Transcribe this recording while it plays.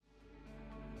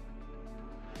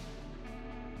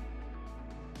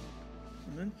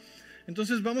Amén.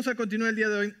 Entonces vamos a continuar el día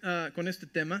de hoy con este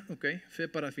tema, ¿okay? Fe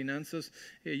para finanzas.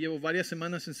 Llevo varias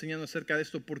semanas enseñando acerca de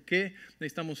esto. ¿Por qué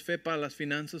necesitamos fe para las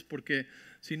finanzas? Porque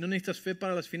si no necesitas fe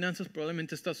para las finanzas,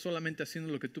 probablemente estás solamente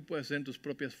haciendo lo que tú puedes hacer en tus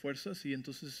propias fuerzas y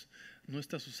entonces no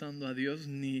estás usando a Dios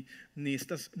ni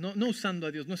estás, no usando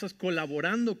a Dios, no estás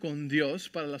colaborando con Dios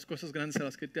para las cosas grandes a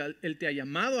las que Él te ha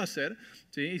llamado a hacer,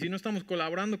 ¿sí? Y si no estamos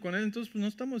colaborando con Él, entonces pues, no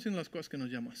estamos haciendo las cosas que nos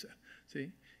llama a hacer,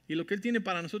 ¿sí? Y lo que Él tiene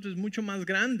para nosotros es mucho más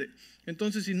grande.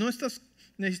 Entonces, si no estás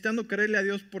necesitando creerle a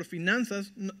Dios por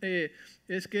finanzas,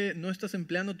 es que no estás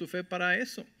empleando tu fe para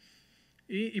eso.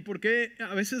 ¿Y por qué?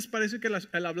 A veces parece que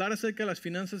al hablar acerca de las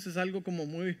finanzas es algo como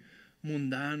muy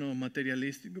mundano,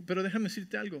 materialístico. Pero déjame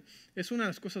decirte algo. Es una de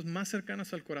las cosas más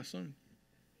cercanas al corazón.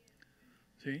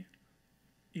 ¿Sí?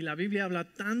 Y la Biblia habla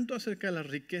tanto acerca de las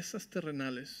riquezas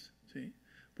terrenales, ¿sí?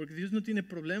 Porque Dios no tiene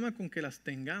problema con que las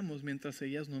tengamos mientras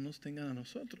ellas no nos tengan a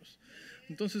nosotros.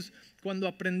 Entonces, cuando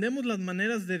aprendemos las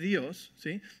maneras de Dios,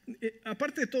 ¿sí?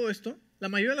 Aparte de todo esto, la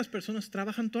mayoría de las personas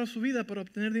trabajan toda su vida para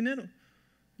obtener dinero.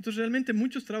 Entonces, realmente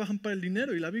muchos trabajan para el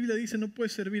dinero y la Biblia dice no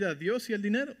puedes servir a Dios y al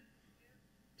dinero.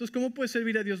 Entonces, ¿cómo puedes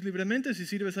servir a Dios libremente si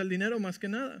sirves al dinero más que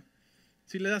nada?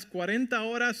 Si le das 40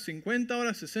 horas, 50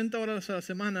 horas, 60 horas a la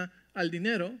semana al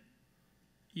dinero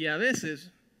y a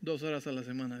veces 2 horas a la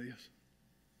semana a Dios.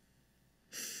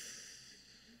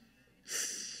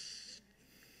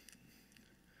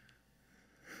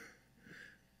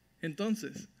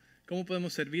 Entonces, ¿cómo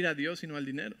podemos servir a Dios y no al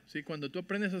dinero? ¿Sí? Cuando tú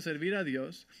aprendes a servir a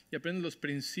Dios y aprendes los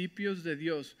principios de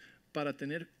Dios para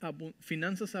tener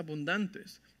finanzas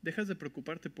abundantes, dejas de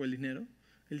preocuparte por el dinero.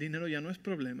 El dinero ya no es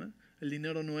problema. El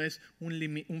dinero no es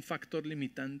un factor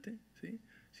limitante, ¿sí?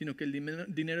 Sino que el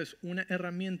dinero es una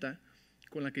herramienta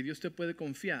con la que Dios te puede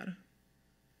confiar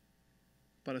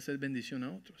para hacer bendición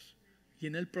a otros. Y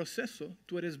en el proceso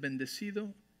tú eres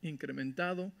bendecido,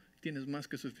 incrementado, tienes más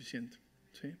que suficiente,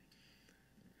 ¿sí?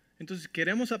 Entonces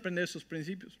queremos aprender esos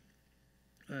principios.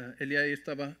 El día de ayer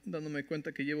estaba dándome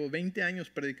cuenta que llevo 20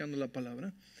 años predicando la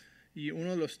palabra y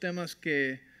uno de los temas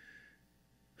que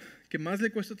más le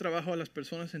cuesta trabajo a las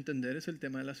personas entender es el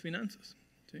tema de las finanzas,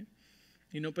 ¿sí?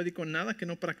 Y no predico nada que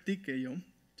no practique yo,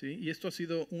 ¿sí? Y esto ha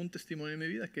sido un testimonio en mi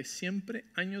vida que siempre,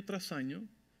 año tras año,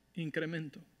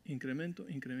 incremento,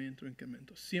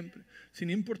 siempre, sin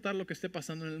importar lo que esté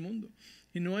pasando en el mundo.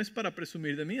 Y no es para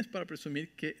presumir de mí, es para presumir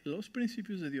que los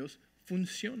principios de Dios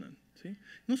funcionan, ¿sí?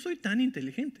 No soy tan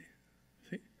inteligente,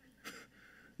 ¿sí?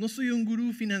 No soy un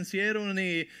gurú financiero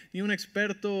ni un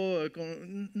experto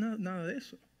nada de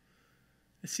eso.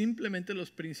 Es simplemente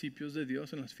los principios de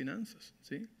Dios en las finanzas,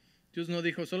 ¿sí? Dios no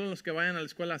dijo solo los que vayan a la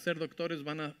escuela a ser doctores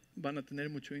van a tener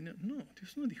mucho dinero. No,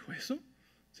 Dios no dijo eso,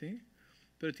 ¿sí?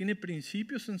 Pero tiene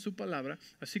principios en su palabra,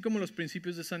 así como los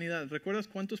principios de sanidad. ¿Recuerdas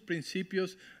cuántos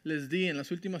principios les di en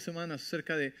las últimas semanas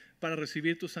acerca de para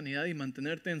recibir tu sanidad y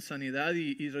mantenerte en sanidad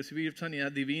y recibir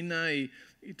sanidad divina y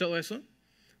todo eso?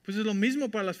 Pues es lo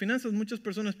mismo para las finanzas. Muchas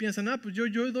personas piensan, pues yo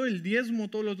doy el diezmo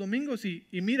todos los domingos y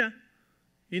mira,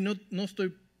 y no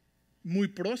estoy muy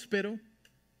próspero.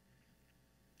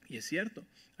 Y es cierto,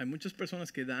 hay muchas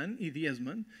personas que dan y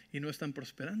diezman y no están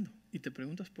prosperando. Y te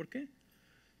preguntas por qué.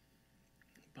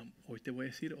 Hoy te voy a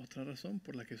decir otra razón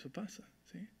por la que eso pasa,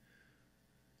 ¿sí?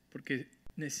 Porque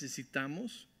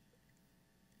necesitamos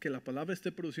que la palabra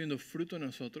esté produciendo fruto en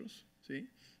nosotros, ¿sí?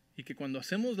 Y que cuando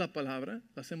hacemos la palabra,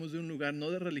 la hacemos de un lugar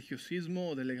no de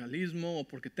religiosismo o de legalismo o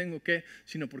porque tengo que,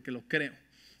 sino porque lo creo.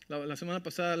 La semana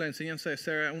pasada la enseñanza de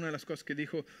Sarah, una de las cosas que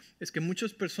dijo es que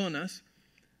muchas personas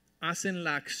hacen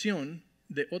la acción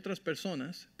de otras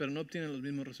personas, pero no obtienen los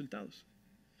mismos resultados.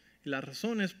 Y la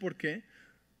razón es porque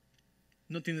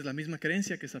no tienes la misma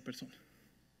creencia que esa persona.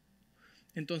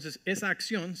 Entonces esa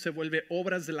acción se vuelve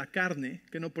obras de la carne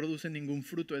que no producen ningún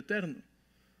fruto eterno.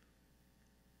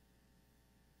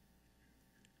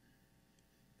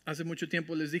 Hace mucho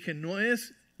tiempo les dije, no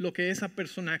es lo que esa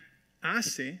persona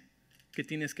hace que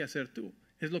tienes que hacer tú,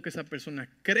 es lo que esa persona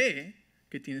cree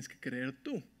que tienes que creer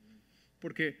tú.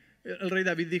 Porque el rey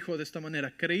David dijo de esta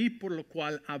manera, creí por lo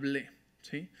cual hablé,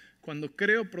 ¿sí? Cuando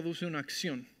creo produce una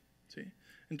acción, ¿sí?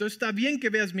 Entonces está bien que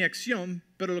veas mi acción,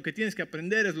 pero lo que tienes que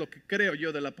aprender es lo que creo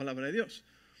yo de la palabra de Dios.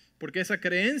 Porque esa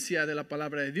creencia de la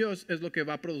palabra de Dios es lo que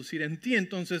va a producir en ti,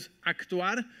 entonces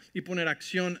actuar y poner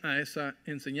acción a esa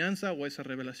enseñanza o a esa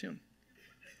revelación.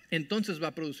 Entonces va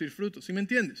a producir frutos, ¿sí me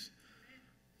entiendes?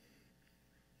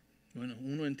 Bueno,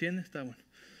 uno entiende, está bueno.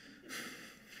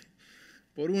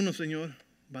 Por uno, Señor,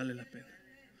 vale la pena.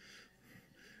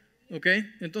 Ok,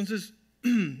 entonces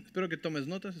espero que tomes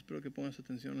notas, espero que pongas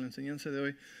atención a la enseñanza de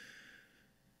hoy.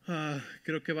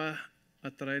 Creo que va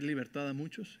a traer libertad a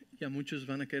muchos y a muchos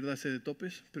van a querer darse de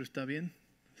topes, pero está bien,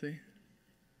 ¿sí?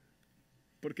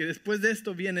 Porque después de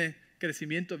esto viene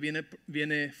crecimiento,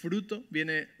 viene fruto,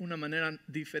 viene una manera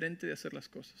diferente de hacer las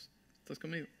cosas. ¿Estás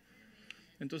conmigo?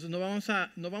 Entonces no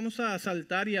vamos a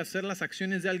saltar y hacer las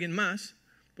acciones de alguien más,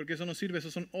 porque eso no sirve, eso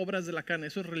son obras de la carne,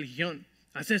 eso es religión.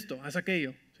 Haz esto, haz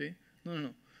aquello, ¿sí?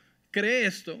 No. Cree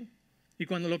esto, y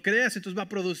cuando lo creas, entonces va a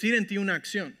producir en ti una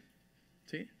acción,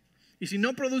 ¿sí? Y si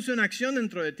no produce una acción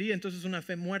dentro de ti, entonces es una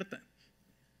fe muerta.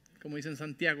 Como dice en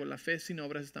Santiago, la fe sin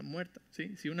obras está muerta,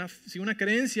 ¿sí? Si una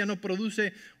creencia no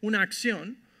produce una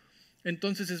acción,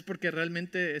 entonces es porque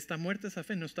realmente está muerta esa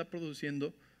fe, no está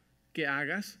produciendo que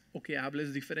hagas o que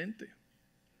hables diferente.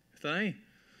 ¿Están ahí?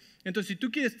 Entonces, si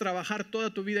tú quieres trabajar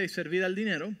toda tu vida y servir al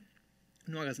dinero,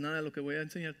 no hagas nada de lo que voy a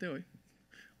enseñarte hoy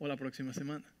o la próxima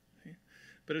semana, ¿sí?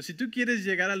 Pero si tú quieres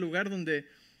llegar al lugar donde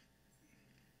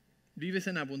vives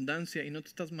en abundancia y no te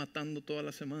estás matando todas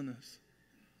las semanas,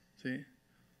 ¿sí?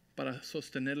 Para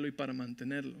sostenerlo y para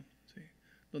mantenerlo, ¿sí?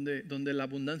 Donde la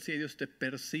abundancia de Dios te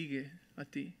persigue a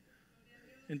ti.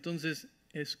 Entonces,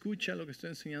 escucha lo que estoy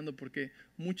enseñando, porque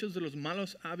muchos de los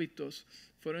malos hábitos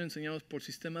fueron enseñados por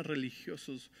sistemas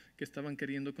religiosos que estaban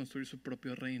queriendo construir su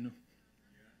propio reino.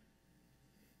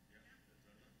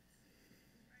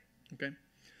 ¿Ok?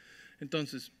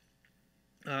 Entonces,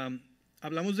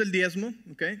 hablamos del diezmo,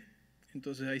 ¿ok?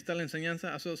 Entonces ahí está la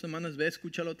enseñanza. Hace 2 semanas,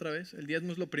 escúchalo otra vez. El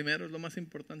diezmo es lo primero, es lo más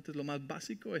importante, es lo más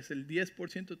básico. Es el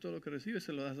 10% de todo lo que recibes,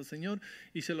 se lo das al Señor.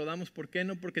 Y se lo damos, ¿por qué?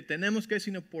 No porque tenemos que,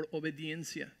 sino por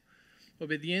obediencia.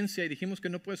 Obediencia, y dijimos que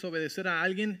no puedes obedecer a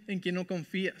alguien en quien no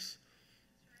confías.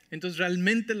 Entonces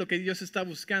realmente lo que Dios está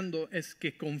buscando es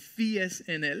que confíes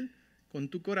en Él con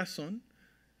tu corazón,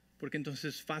 porque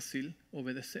entonces es fácil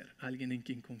obedecer a alguien en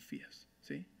quien confías,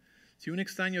 ¿sí? Si un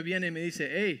extraño viene y me dice,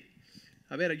 hey,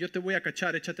 a ver, yo te voy a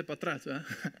cachar, échate para atrás, ¿verdad?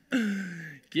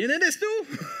 ¿Quién eres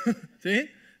tú? ¿Sí?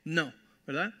 No,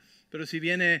 ¿verdad? Pero si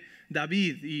viene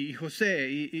David y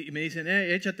José y me dicen,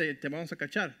 échate, te vamos a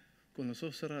cachar, con los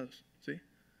ojos cerrados, ¿sí?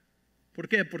 ¿Por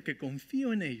qué? Porque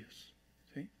confío en ellos,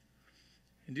 ¿sí?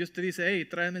 Y Dios te dice, hey,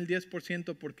 tráeme el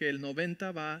 10% porque el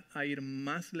 90% va a ir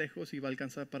más lejos y va a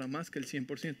alcanzar para más que el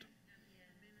 100%.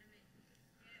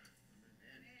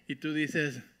 Y tú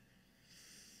dices,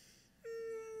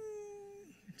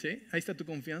 ¿sí? Ahí está tu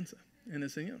confianza en el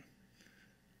Señor.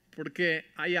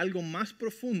 Porque hay algo más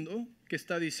profundo que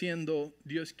está diciendo,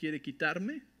 Dios quiere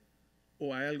quitarme,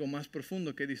 o hay algo más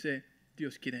profundo que dice,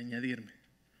 Dios quiere añadirme.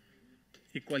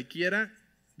 Y cualquiera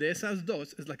de esas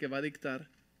dos es la que va a dictar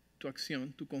tu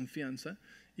acción, tu confianza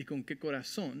y con qué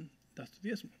corazón das tu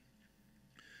diezmo.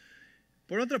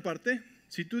 Por otra parte,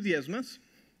 si tú diezmas,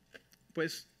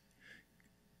 pues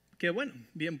qué bueno,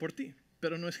 bien por ti,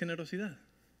 pero no es generosidad.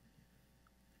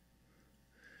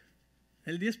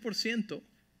 El 10%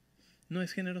 no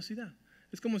es generosidad.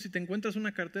 Es como si te encuentras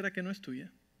una cartera que no es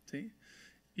tuya, ¿sí?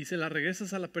 Y se la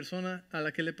regresas a la persona a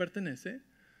la que le pertenece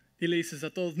y le dices a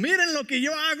todos, miren lo que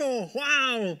yo hago,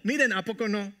 wow, miren, ¿a poco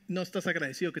no estás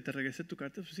agradecido que te regrese tu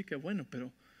cartera? Pues sí, que bueno,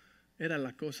 pero era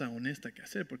la cosa honesta que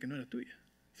hacer porque no era tuya.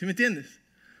 ¿Sí me entiendes?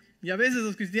 Y a veces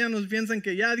los cristianos piensan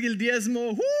que ya di el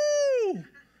diezmo,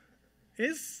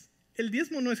 el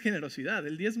diezmo no es generosidad,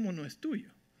 el diezmo no es tuyo,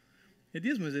 el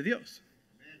diezmo es de Dios,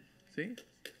 ¿sí?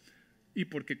 Y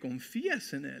porque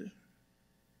confías en Él,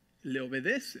 le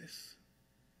obedeces,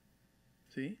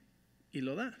 ¿sí? Y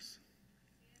lo das.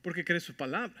 Porque crees su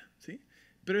palabra, ¿sí?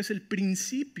 Pero es el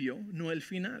principio, no el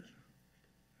final.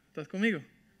 ¿Estás conmigo?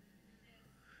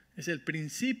 Es el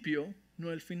principio,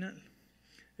 no el final.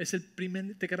 Es el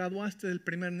primer, te graduaste del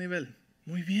primer nivel.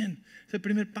 Muy bien, es el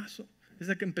primer paso. Es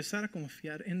el que empezar a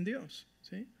confiar en Dios,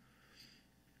 ¿sí?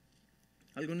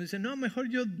 Algunos dicen, no, mejor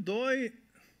yo doy,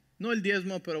 no el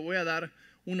diezmo, pero voy a dar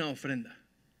una ofrenda,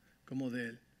 como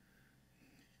del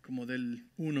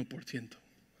 1%.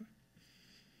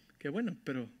 Qué bueno,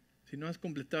 pero si no has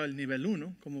completado el nivel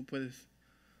 1, ¿cómo puedes?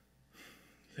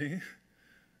 ¿Sí?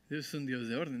 Dios es un Dios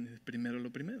de orden, es primero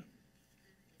lo primero.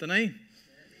 ¿Están ahí?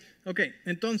 Ok,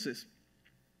 entonces,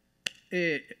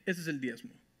 ese es el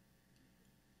diezmo.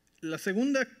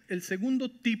 El segundo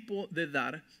tipo de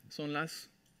dar son las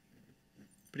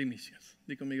primicias.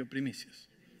 Dí conmigo, primicias.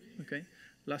 Okay.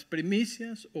 Las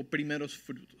primicias o primeros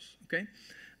frutos. Okay.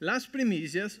 Las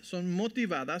primicias son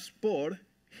motivadas por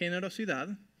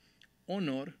generosidad,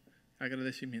 honor,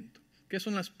 agradecimiento. ¿Qué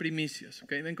son las primicias?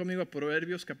 Okay. Ven conmigo a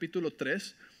Proverbios capítulo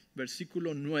 3,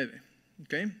 versículo 9.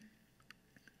 Okay.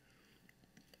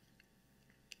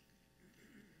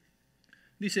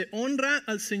 Dice, honra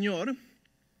al Señor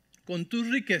con tus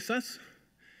riquezas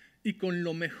y con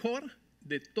lo mejor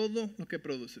de todo lo que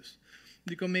produces.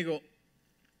 Dí conmigo,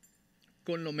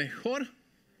 con lo mejor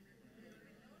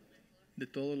de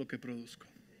todo lo que produzco.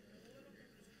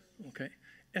 Okay.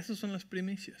 Esas son las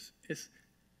primicias. Es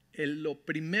lo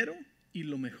primero y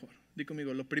lo mejor. Di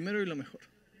conmigo, lo primero y lo mejor.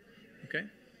 ¿Ok?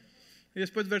 Y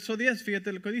después verso 10,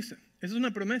 fíjate lo que dice. Esa es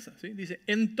una promesa, ¿sí? Dice,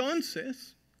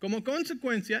 entonces, como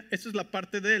consecuencia, esta es la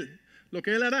parte de Él. Lo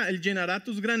que Él hará, Él llenará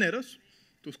tus graneros,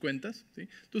 tus cuentas, ¿sí?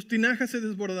 Tus tinajas se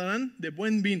desbordarán de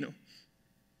buen vino.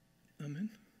 Amén.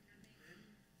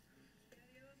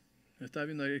 Estaba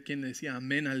viendo ayer quien le decía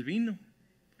amén al vino.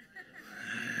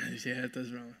 Es cierto,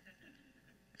 es broma.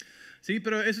 Sí,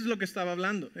 pero eso es lo que estaba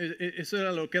hablando. Eso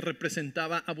era lo que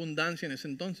representaba abundancia en ese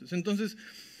entonces. Entonces,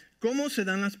 ¿cómo se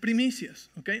dan las primicias?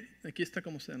 ¿Okay? Aquí está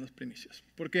cómo se dan las primicias.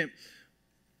 Porque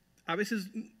a veces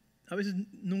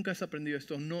nunca has aprendido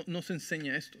esto, no se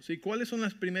enseña esto. ¿Sí? ¿Cuáles son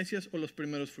las primicias o los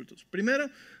primeros frutos? Primero,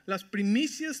 las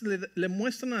primicias le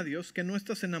muestran a Dios que no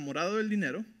estás enamorado del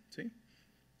dinero, ¿sí?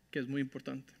 Que es muy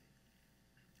importante.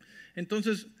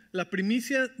 Entonces, la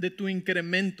primicia de tu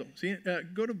incremento, ¿sí?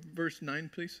 Go to verse 9,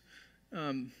 please.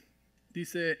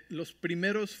 Dice, los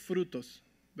primeros frutos,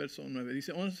 verso 9.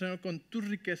 Dice, honra al Señor con tus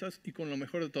riquezas y con lo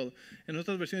mejor de todo. En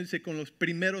otras versiones dice, con los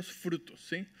primeros frutos,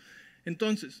 ¿sí?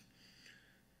 Entonces,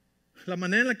 la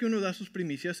manera en la que uno da sus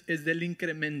primicias es del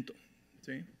incremento,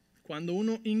 ¿sí? Cuando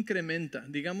uno incrementa,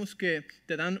 digamos que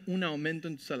te dan un aumento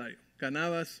en tu salario.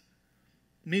 Ganabas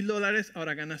 $1,000,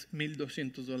 ahora ganas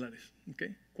 $1,200,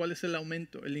 ¿okay? ¿Cuál es el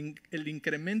aumento? El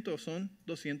incremento son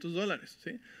 $200,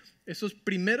 ¿sí? Esos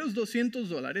primeros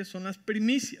 $200 son las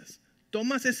primicias.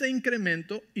 Tomas ese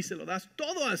incremento y se lo das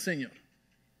todo al Señor.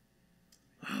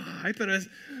 Ay, pero es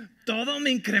todo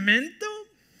mi incremento.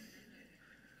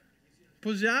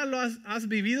 Pues ya lo has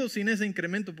vivido sin ese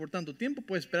incremento por tanto tiempo.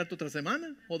 Puedes esperarte otra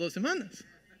semana o 2 semanas.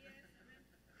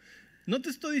 No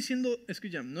te estoy diciendo,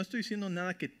 escúchame, no estoy diciendo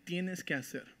nada que tienes que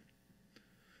hacer.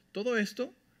 Todo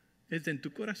esto es en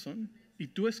tu corazón y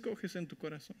tú escoges en tu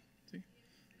corazón, ¿sí?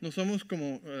 No somos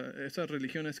como esas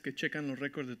religiones que checan los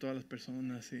récords de todas las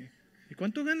personas. ¿Y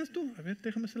cuánto ganas tú? A ver,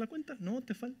 déjame hacer la cuenta. No,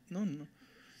 te falta. No.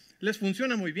 Les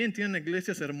funciona muy bien. Tienen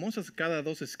iglesias hermosas cada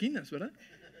 2 esquinas, ¿verdad?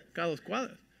 Cada 2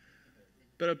 cuadras.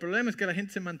 Pero el problema es que la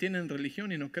gente se mantiene en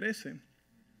religión y no crece.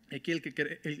 Aquí el que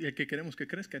queremos que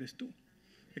crezca eres tú.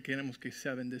 El que queremos que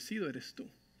sea bendecido eres tú.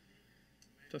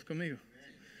 ¿Estás conmigo?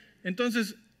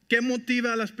 Entonces, ¿qué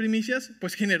motiva a las primicias?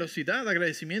 Pues generosidad,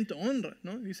 agradecimiento, honra,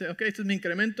 ¿no? Dice, ok, este es mi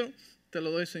incremento, te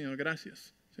lo doy, Señor,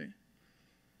 gracias, ¿sí?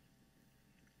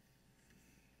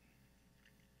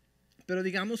 Pero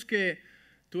digamos que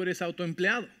tú eres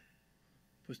autoempleado,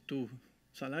 pues tu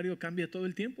salario cambia todo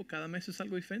el tiempo, cada mes es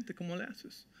algo diferente, ¿cómo le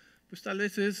haces? Pues tal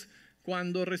vez es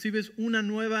cuando recibes una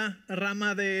nueva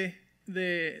rama de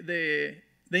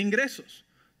ingresos.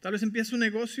 Tal vez empiezas un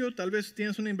negocio, tal vez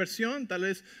tienes una inversión, tal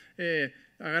vez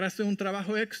agarraste un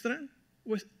trabajo extra.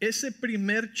 Pues ese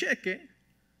primer cheque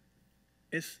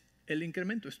es el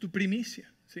incremento, es tu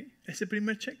primicia, ¿sí? Ese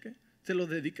primer cheque te lo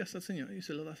dedicas al Señor y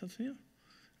se lo das al Señor.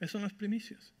 Esas son las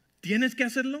primicias. ¿Tienes que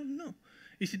hacerlo? No.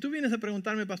 Y si tú vienes a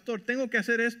preguntarme, pastor, ¿tengo que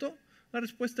hacer esto? La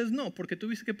respuesta es no, porque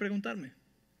tuviste que preguntarme.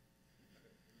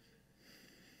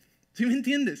 ¿Sí me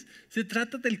entiendes? Se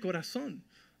trata del corazón.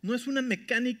 No es una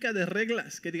mecánica de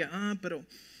reglas que diga, pero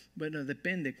bueno,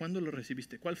 depende, ¿cuándo lo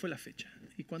recibiste? ¿Cuál fue la fecha?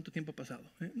 ¿Y cuánto tiempo ha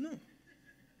pasado? No.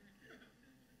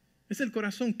 Es el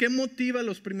corazón. ¿Qué motiva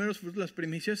los primeros frutos, las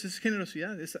primicias? Es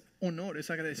generosidad, es honor, es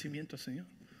agradecimiento al Señor.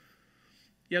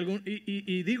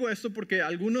 Y digo esto porque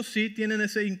algunos sí tienen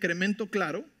ese incremento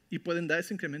claro y pueden dar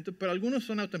ese incremento, pero algunos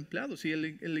son autoempleados y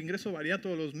el ingreso varía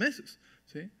todos los meses,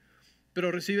 ¿sí? Pero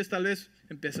recibes tal vez,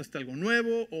 empezaste algo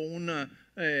nuevo o una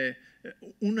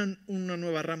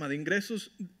nueva rama de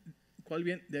ingresos. ¿Cuál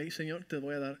bien? De ahí, Señor, te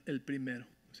voy a dar el primero,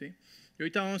 ¿sí? Y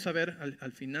ahorita vamos a ver,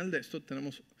 al final de esto,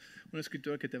 tenemos una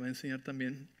escritura que te va a enseñar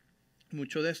también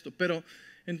mucho de esto. Pero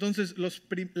entonces,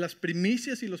 las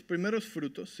primicias y los primeros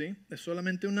frutos, ¿sí? Es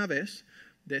solamente una vez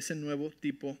de ese nuevo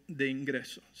tipo de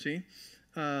ingreso, ¿sí?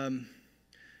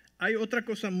 Hay otra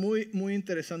cosa muy, muy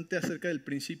interesante acerca del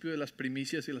principio de las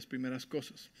primicias y las primeras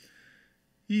cosas.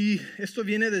 Y esto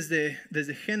viene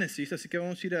desde Génesis, así que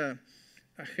vamos a ir a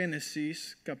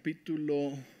Génesis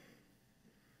capítulo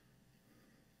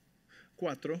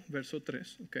 4, verso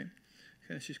 3. ¿Okay?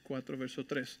 Génesis 4, verso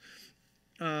 3.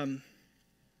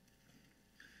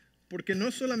 Porque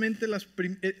no solamente la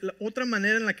otra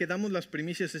manera en la que damos las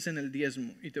primicias es en el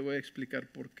diezmo. Y te voy a explicar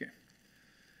por qué.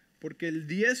 Porque el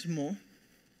diezmo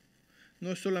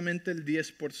no es solamente el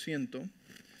 10%.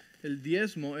 El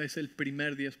diezmo es el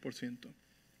primer 10%.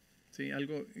 ¿Sí?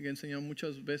 Algo que he enseñado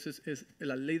muchas veces es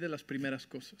la ley de las primeras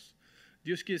cosas.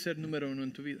 Dios quiere ser número 1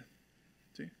 en tu vida.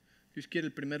 ¿Sí? Dios quiere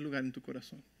el primer lugar en tu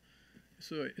corazón.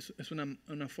 Eso es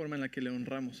una forma en la que le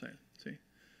honramos a Él. ¿Sí?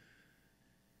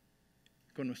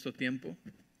 con nuestro tiempo,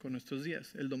 con nuestros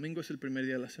días. El domingo es el primer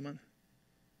día de la semana.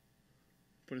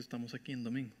 Por eso estamos aquí en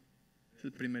domingo. Es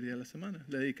el primer día de la semana.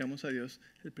 Le dedicamos a Dios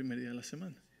el primer día de la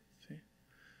semana. ¿Sí?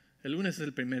 El lunes es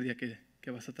el primer día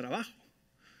que vas a trabajo.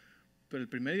 Pero el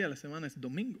primer día de la semana es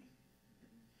domingo.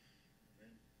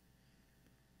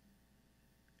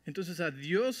 Entonces a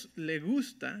Dios le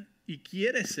gusta y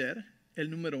quiere ser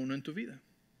el número uno en tu vida.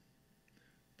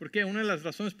 Porque una de las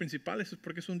razones principales es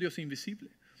porque es un Dios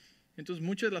invisible. Entonces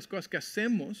muchas de las cosas que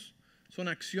hacemos son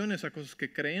acciones a cosas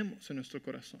que creemos en nuestro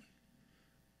corazón.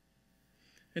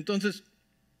 Entonces,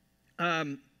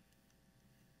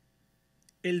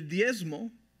 el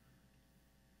diezmo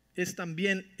es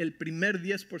también el primer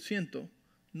 10%,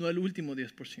 no el último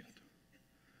 10%.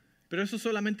 Pero eso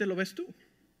solamente lo ves tú.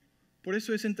 Por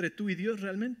eso es entre tú y Dios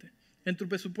realmente. En tu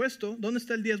presupuesto, ¿dónde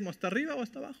está el diezmo? ¿Hasta arriba o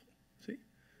hasta abajo? ¿Sí?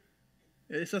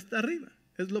 Es hasta arriba.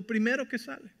 Es lo primero que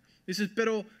sale. Dices,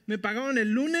 pero me pagaron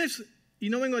el lunes y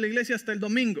no vengo a la iglesia hasta el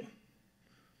domingo.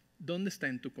 ¿Dónde está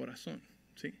en tu corazón?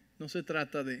 ¿Sí? No se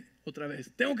trata de, otra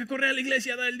vez, tengo que correr a la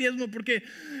iglesia a dar el diezmo porque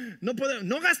no puedo.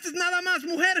 No gastes nada más,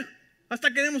 mujer,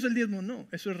 hasta que demos el diezmo. No,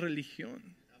 eso es religión.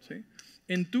 ¿Sí?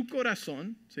 En tu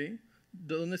corazón, ¿sí?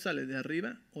 ¿De dónde sale? ¿De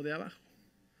arriba o de abajo?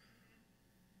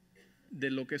 ¿De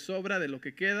lo que sobra, de lo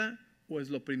que queda, o es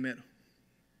lo primero?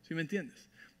 ¿Sí me entiendes?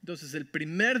 Entonces el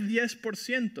primer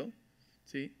 10%,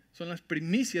 ¿sí? Son las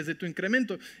primicias de tu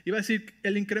incremento. Iba a decir,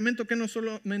 el incremento que no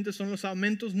solamente son los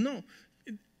aumentos, no.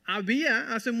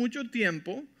 Había hace mucho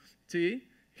tiempo, ¿sí?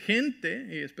 Gente,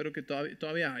 y espero que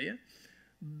todavía haya,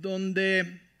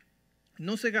 donde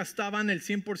no se gastaban el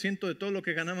 100% de todo lo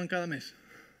que ganaban cada mes.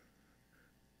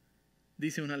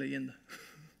 Dice una leyenda.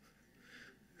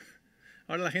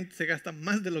 Ahora la gente se gasta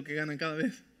más de lo que ganan cada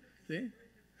vez. ¿Sí?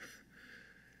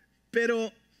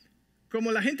 Pero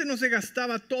como la gente no se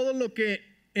gastaba todo lo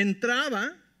que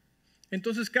entraba,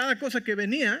 entonces cada cosa que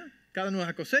venía, cada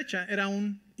nueva cosecha, era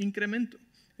un incremento.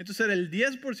 Entonces era el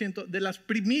 10% de las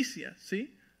primicias,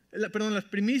 ¿sí? Las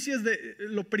primicias de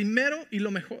lo primero y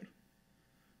lo mejor.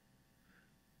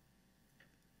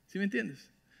 ¿Sí me entiendes?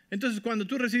 Entonces cuando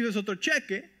tú recibes otro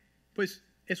cheque, pues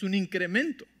es un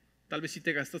incremento. Tal vez si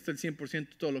te gastaste el 100%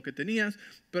 de todo lo que tenías,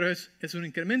 pero es un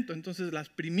incremento. Entonces las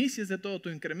primicias de todo tu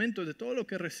incremento, de todo lo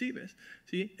que recibes,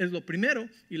 ¿sí? Es lo primero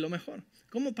y lo mejor.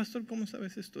 ¿Cómo, pastor? ¿Cómo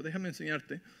sabes esto? Déjame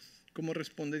enseñarte cómo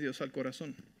responde Dios al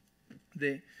corazón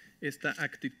de esta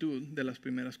actitud de las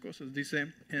primeras cosas.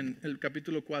 Dice en el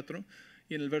capítulo 4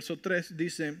 y en el verso 3,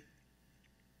 dice,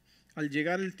 al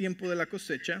llegar el tiempo de la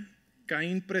cosecha,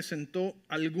 Caín presentó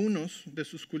algunos de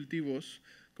sus cultivos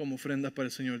como ofrenda para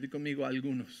el Señor. Di conmigo,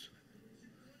 algunos.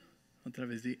 Otra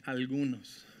vez di,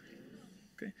 algunos.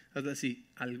 ¿Okay? Hazle así,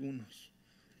 algunos.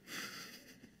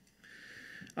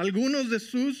 Algunos de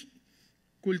sus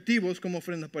cultivos como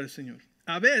ofrenda para el Señor.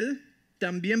 Abel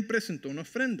también presentó una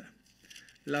ofrenda.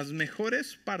 Las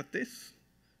mejores partes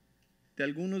de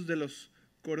algunos de los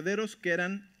corderos que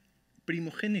eran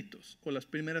primogénitos o las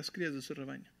primeras crías de su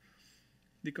rebaño.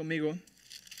 Di conmigo,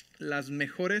 las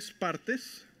mejores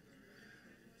partes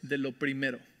de lo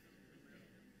primero.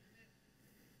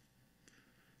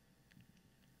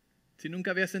 Si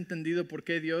nunca habías entendido por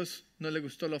qué Dios no le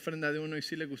gustó la ofrenda de uno y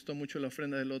sí le gustó mucho la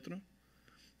ofrenda del otro,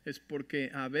 es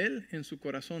porque Abel en su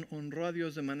corazón honró a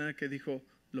Dios de manera que dijo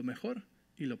lo mejor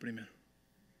y lo primero.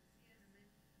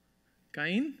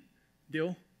 Caín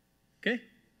dio, ¿qué?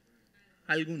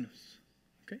 Algunos.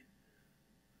 ¿Okay?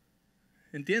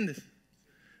 ¿Entiendes?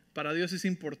 Para Dios es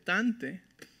importante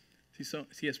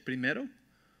si es primero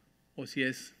o si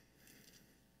es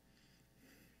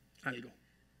algo.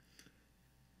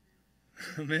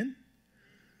 Amén.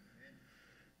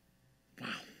 Wow.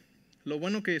 Lo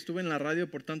bueno que estuve en la radio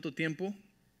por tanto tiempo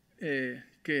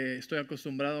que estoy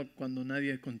acostumbrado cuando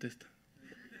nadie contesta.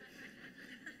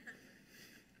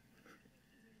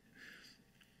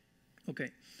 Ok,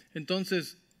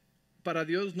 entonces para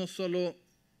Dios no solo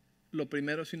lo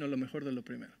primero, sino lo mejor de lo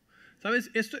primero.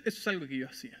 ¿Sabes? Esto es algo que yo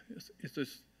hacía.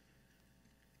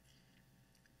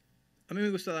 A mí me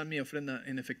gusta dar mi ofrenda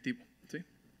en efectivo, ¿sí?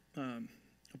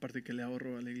 Aparte que le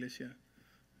ahorro a la iglesia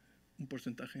un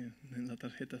porcentaje en la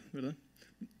tarjeta, ¿verdad?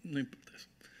 No importa eso.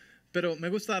 Pero me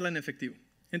gusta darla en efectivo.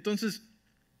 Entonces,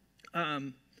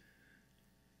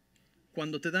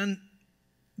 cuando te dan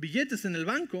billetes en el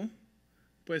banco,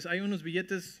 pues hay unos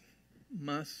billetes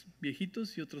más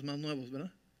viejitos y otros más nuevos,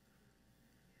 ¿verdad?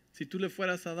 Si tú le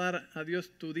fueras a dar a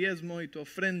Dios tu diezmo y tu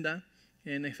ofrenda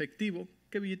en efectivo,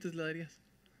 ¿qué billetes le darías?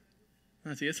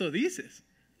 Así, eso dices.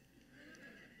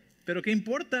 Pero ¿qué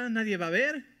importa? Nadie va a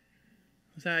ver.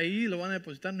 O sea, ahí lo van a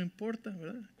depositar, no importa,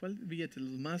 ¿verdad? ¿Cuál billete?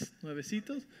 ¿Los más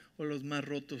nuevecitos o los más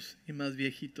rotos y más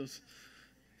viejitos?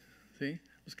 ¿sí?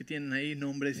 Los que tienen ahí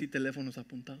nombres y teléfonos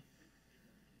apuntados.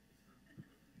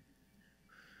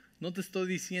 No te estoy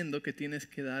diciendo que tienes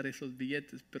que dar esos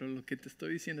billetes, pero lo que te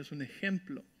estoy diciendo es un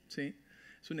ejemplo, ¿sí?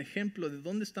 Es un ejemplo de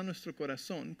dónde está nuestro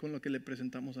corazón con lo que le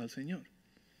presentamos al Señor.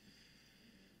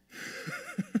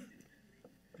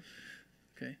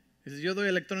 Okay. Dices, yo doy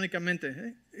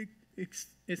electrónicamente.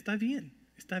 Está bien,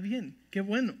 qué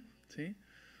bueno, ¿sí?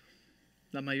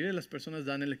 La mayoría de las personas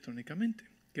dan electrónicamente,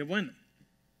 qué bueno.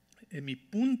 Mi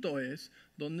punto es,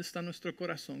 ¿dónde está nuestro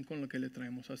corazón con lo que le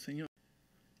traemos al Señor?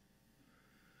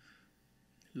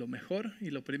 ¿Lo mejor y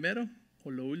lo primero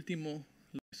o lo último,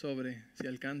 lo que sobre, si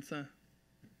alcanza,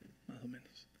 más o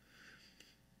menos?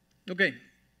 Ok,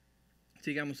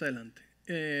 sigamos adelante.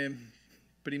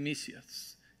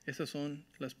 Primicias. Esas son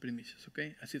las primicias, ¿ok?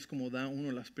 Así es como da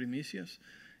uno las primicias.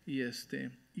 ¿Y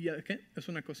qué? Es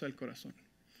una cosa del corazón.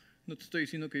 No te estoy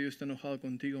diciendo que Dios está enojado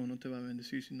contigo o no te va a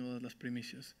bendecir si no das las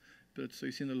primicias. Pero te estoy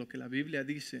diciendo lo que la Biblia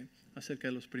dice acerca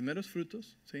de los primeros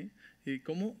frutos, ¿sí? Y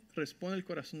cómo responde el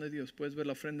corazón de Dios. Puedes ver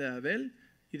la ofrenda de Abel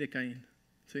y de Caín,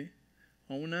 ¿sí?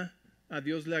 A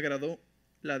Dios le agradó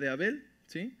la de Abel,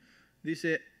 ¿sí?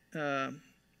 Dice,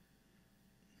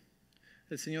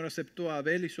 el Señor aceptó a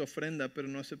Abel y su ofrenda, pero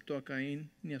no aceptó a Caín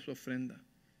ni a su ofrenda.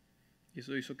 Y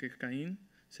eso hizo que Caín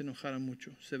se enojara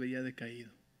mucho, se veía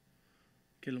decaído,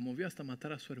 que lo movió hasta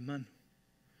matar a su hermano.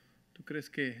 ¿Tú crees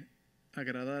que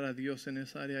agradar a Dios en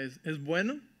esa área es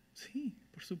bueno? Sí,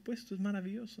 por supuesto, es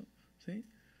maravilloso, ¿sí?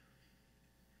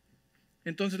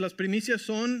 Entonces las primicias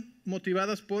son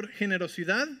motivadas por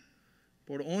generosidad,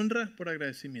 por honra, por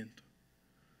agradecimiento.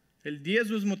 El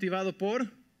diezmo es motivado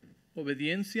por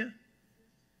obediencia,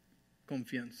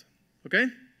 confianza. ¿Ok?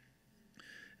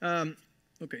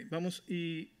 Ok, vamos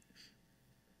y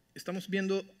estamos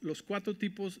viendo los 4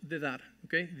 tipos de dar.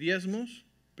 ¿Ok? Diezmos,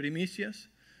 primicias.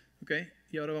 ¿Ok?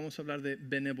 Y ahora vamos a hablar de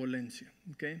benevolencia.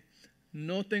 ¿Ok?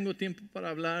 No tengo tiempo para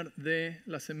hablar de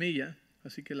la semilla,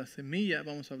 así que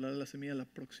vamos a hablar de la semilla la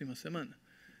próxima semana.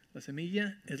 La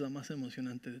semilla es la más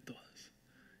emocionante de todas.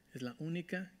 Es la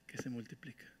única que se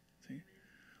multiplica. ¿Sí?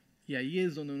 Y ahí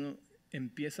es donde uno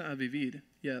empieza a vivir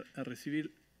y a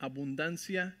recibir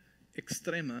abundancia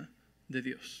extrema de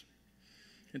Dios.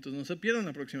 Entonces no se pierdan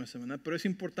la próxima semana, pero es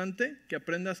importante que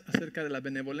aprendas acerca de la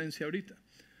benevolencia ahorita,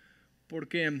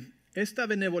 porque esta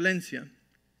benevolencia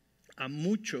a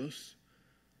muchos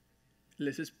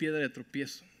les es piedra de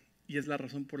tropiezo y es la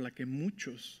razón por la que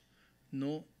muchos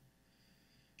no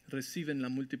reciben la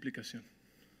multiplicación.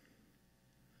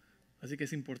 Así que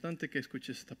es importante que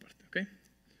escuches esta parte, ¿ok?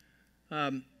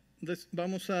 Entonces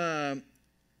vamos al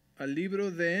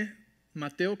libro de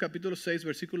Mateo capítulo 6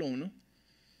 versículo 1.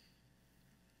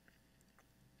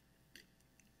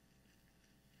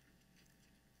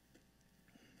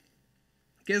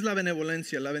 ¿Qué es la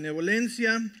benevolencia? La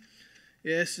benevolencia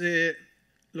es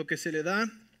lo que se le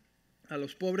da a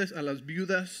los pobres, a las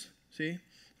viudas, ¿sí?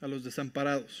 A los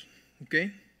desamparados, ¿ok?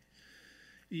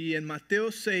 Y en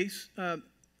Mateo 6,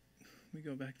 we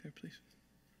go back there, please.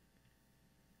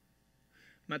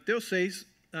 Mateo 6,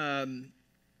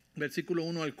 versículo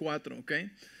 1 al 4, ¿ok?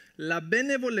 La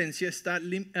benevolencia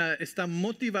está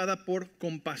motivada por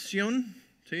compasión,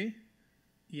 ¿sí?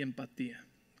 Y empatía,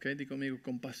 ¿ok? Di conmigo,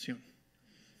 compasión,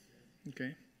 ¿ok?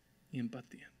 Y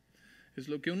empatía. Es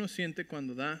lo que uno siente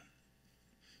cuando da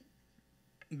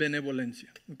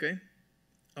benevolencia, ¿ok?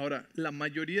 Ahora, la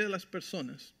mayoría de las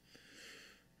personas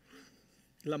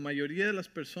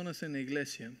en la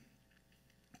iglesia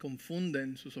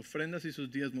confunden sus ofrendas y sus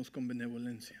diezmos con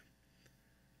benevolencia.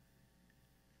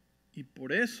 Y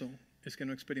por eso es que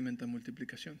no experimentan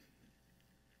multiplicación.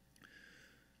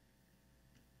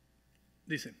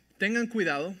 Dice, tengan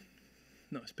cuidado.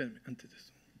 No, espérenme, antes de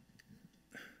eso.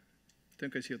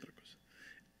 Tengo que decir otra cosa.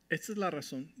 Esta es la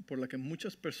razón por la que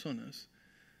muchas personas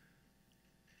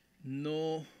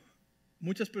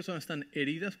están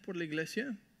heridas por la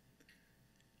iglesia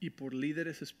y por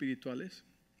líderes espirituales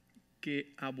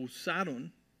que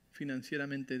abusaron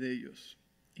financieramente de ellos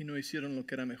y no hicieron lo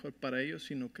que era mejor para ellos,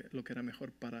 sino que lo que era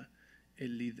mejor para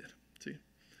el líder, ¿sí?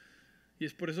 Y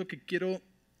es por eso que quiero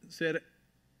ser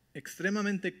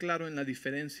extremadamente claro en la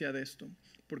diferencia de esto,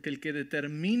 porque el que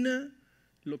determina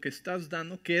lo que estás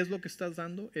dando, qué es lo que estás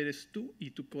dando, eres tú y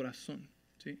tu corazón,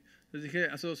 ¿sí? Les dije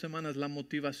hace 2 semanas, la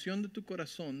motivación de tu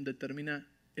corazón determina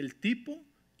el tipo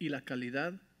y la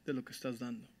calidad de lo que estás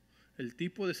dando. El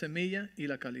tipo de semilla y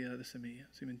la calidad de semilla,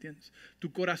 ¿sí me entiendes?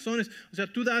 Tu corazón es, o sea,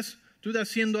 tú das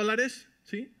 $100,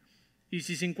 ¿sí? Y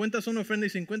si 50 son ofrenda y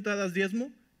 50 das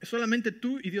diezmo, es solamente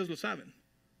tú y Dios lo saben.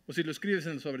 O si lo escribes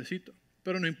en el sobrecito,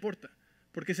 pero no importa,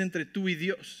 porque es entre tú y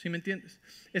Dios, ¿sí me entiendes?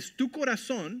 Es tu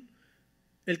corazón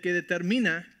el que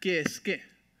determina qué es qué.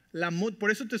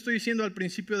 Por eso te estoy diciendo al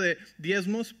principio de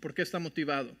diezmos, ¿por qué está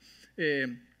motivado?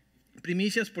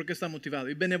 Primicias, ¿por qué está motivado?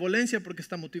 Y benevolencia, ¿por qué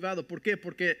está motivado? ¿Por qué?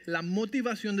 Porque la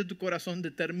motivación de tu corazón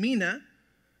determina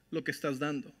lo que estás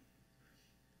dando.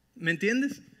 ¿Me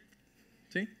entiendes?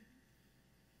 ¿Sí?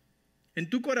 En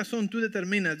tu corazón tú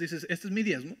determinas, dices, este es mi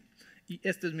diezmo y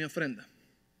esta es mi ofrenda.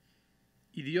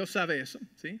 Y Dios sabe eso,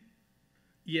 ¿sí?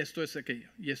 Y esto es aquello,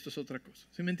 y esto es otra cosa.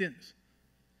 ¿Sí me entiendes?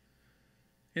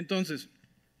 Entonces,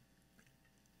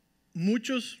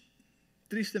 muchos,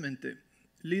 tristemente,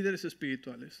 líderes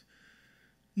espirituales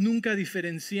nunca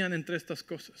diferencian entre estas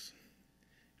cosas.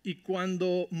 Y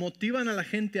cuando motivan a la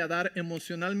gente a dar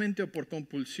emocionalmente o por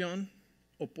compulsión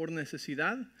o por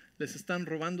necesidad, les están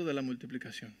robando de la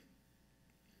multiplicación.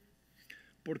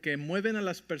 Porque mueven a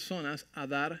las personas a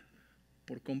dar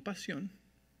por compasión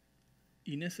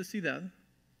y necesidad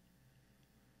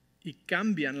y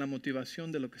cambian la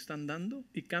motivación de lo que están dando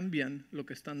y cambian lo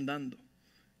que están dando.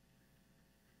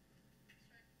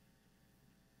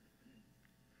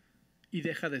 Y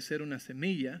deja de ser una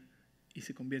semilla y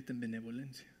se convierte en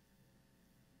benevolencia.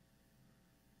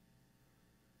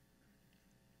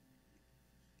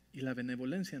 Y la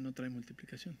benevolencia no trae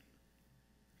multiplicación.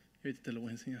 Y ahorita te lo voy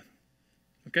a enseñar.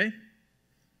 ¿Ok?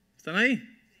 ¿Están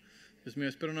ahí? Dios mío,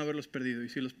 espero no haberlos perdido. Y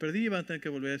si los perdí, van a tener que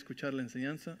volver a escuchar la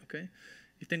enseñanza. ¿Ok?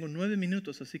 Y tengo 9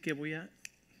 minutos, así que voy a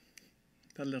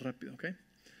darle rápido. ¿Ok?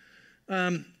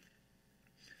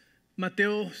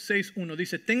 Mateo 6:1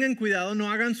 dice, tengan cuidado,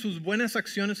 no hagan sus buenas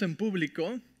acciones en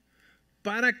público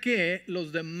para que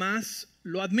los demás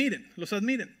los admiren.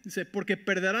 Dice, porque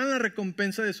perderán la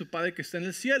recompensa de su Padre que está en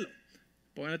el cielo.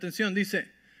 Pongan atención,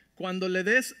 dice, cuando le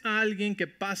des a alguien que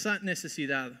pasa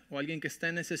necesidad o a alguien que está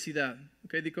en necesidad,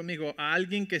 ok, di conmigo, a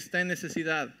alguien que está en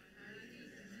necesidad,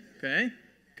 ok,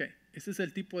 este es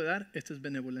el tipo de dar, esta es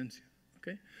benevolencia.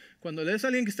 Okay. Cuando le des a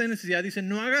alguien que está en necesidad, dice,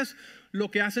 no hagas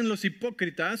lo que hacen los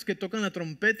hipócritas que tocan la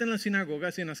trompeta en las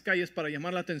sinagogas y en las calles para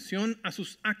llamar la atención a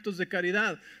sus actos de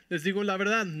caridad. Les digo la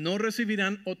verdad, no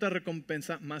recibirán otra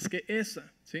recompensa más que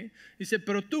esa. ¿Sí? Dice,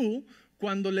 pero tú,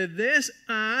 cuando le des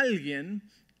a alguien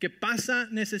que pasa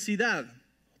necesidad,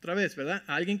 otra vez, ¿verdad?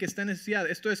 A alguien que está en necesidad,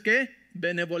 ¿esto es qué?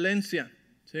 Benevolencia.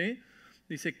 ¿Sí?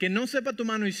 Dice, que no sepa tu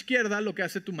mano izquierda lo que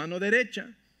hace tu mano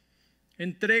derecha.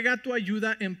 Entrega tu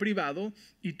ayuda en privado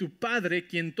y tu Padre,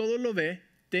 quien todo lo ve,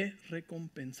 te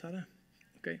recompensará.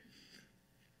 ¿Okay?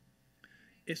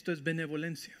 Esto es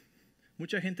benevolencia.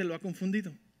 Mucha gente lo ha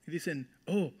confundido y dicen,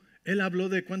 oh, él habló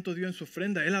de cuánto dio en su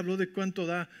ofrenda, él habló de cuánto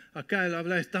da acá, él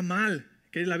habla, está mal.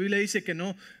 Que la Biblia dice que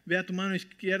no vea tu mano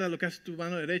izquierda lo que hace tu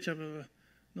mano derecha. Bla, bla.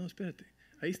 No, espérate.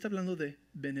 Ahí está hablando de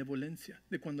benevolencia,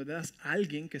 de cuando le das a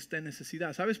alguien que está en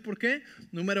necesidad. ¿Sabes por qué?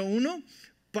 Número 1,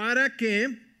 para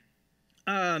que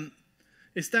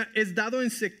es dado en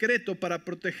secreto para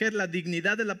proteger la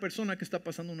dignidad de la persona que está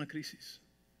pasando una crisis.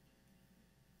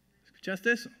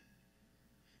 ¿Escuchaste eso?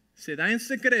 Se da en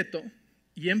secreto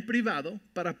y en privado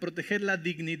para proteger la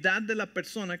dignidad de la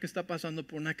persona que está pasando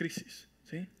por una crisis.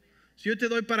 ¿Sí? Si yo te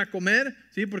doy para comer,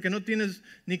 ¿sí? Porque no tienes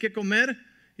ni qué comer,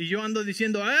 y yo ando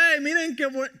diciendo, ¡ay, miren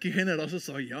qué generoso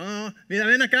soy yo! Mira,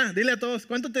 ven acá, dile a todos,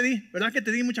 ¿cuánto te di? ¿Verdad que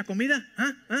te di mucha comida?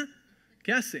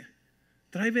 ¿Qué hace?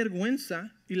 Trae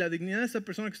vergüenza y la dignidad de esa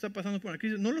persona que está pasando por una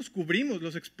crisis. No los cubrimos,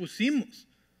 los expusimos.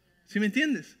 ¿Sí me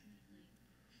entiendes?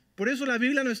 Por eso la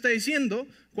Biblia nos está diciendo,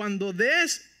 cuando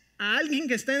des a alguien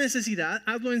que está en necesidad,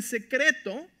 hazlo en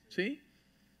secreto, ¿sí?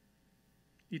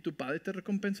 Y tu Padre te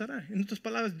recompensará. En otras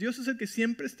palabras, Dios es el que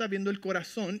siempre está viendo el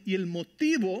corazón y el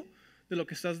motivo de lo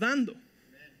que estás dando.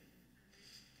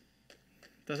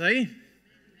 ¿Estás ahí?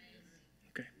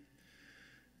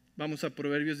 Vamos a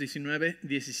Proverbios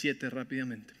 19:17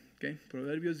 rápidamente. ¿Okay?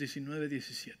 Proverbios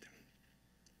 19:17.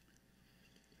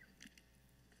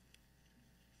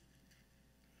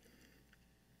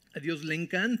 A Dios le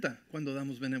encanta cuando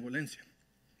damos benevolencia.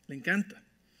 Le encanta.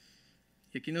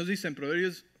 Y aquí nos dice en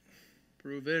Proverbios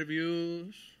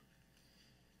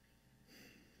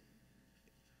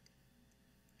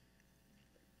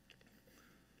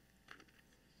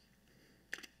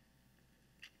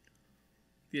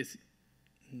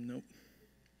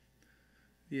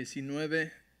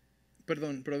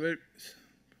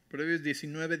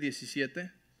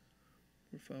 19:17,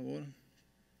 por favor.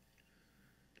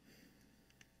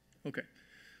 Ok.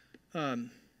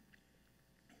 Ahí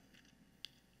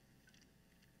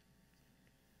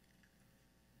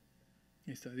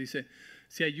está, dice,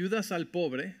 si ayudas al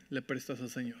pobre, le prestas al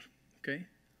Señor. Ok.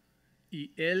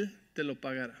 Y Él te lo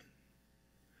pagará.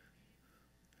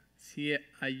 Si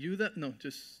ayudas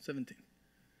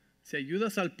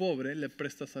al pobre, le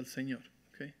prestas al Señor.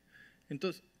 ¿Okay?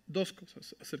 Entonces, dos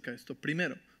cosas acerca de esto.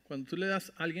 Primero, cuando tú le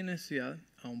das a alguien necesidad,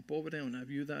 a un pobre, a una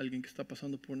viuda, a alguien que está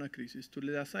pasando por una crisis, tú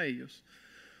le das a ellos,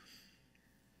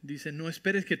 dice, no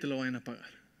esperes que te lo vayan a pagar.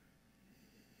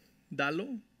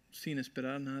 Dalo sin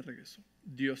esperar nada de regreso.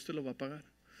 Dios te lo va a pagar.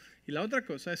 Y la otra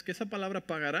cosa es que esa palabra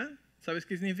pagará, ¿sabes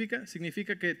qué significa?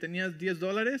 Significa que tenías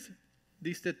 $10,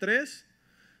 diste 3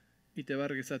 y te va a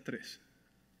regresar 3.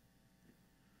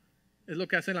 Es lo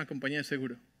que hace la compañía de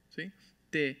seguro, ¿sí?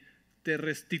 Te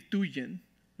restituyen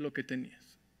lo que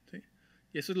tenías, ¿sí?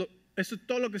 Y eso es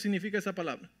todo lo que significa esa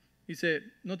palabra.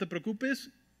 Dice, no te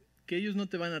preocupes, que ellos no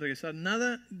te van a regresar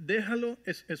nada, déjalo,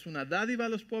 es una dádiva a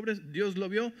los pobres, Dios lo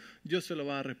vio, Dios se lo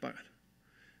va a repagar.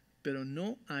 Pero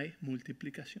no hay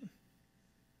multiplicación.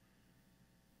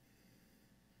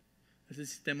 Es el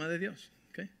sistema de Dios,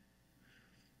 ¿ok?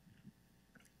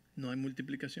 No hay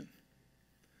multiplicación.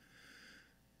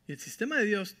 Y el sistema de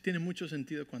Dios tiene mucho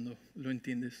sentido cuando lo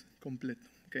entiendes completo,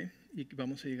 ¿ok? Y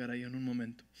vamos a llegar ahí en un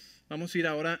momento. Vamos a ir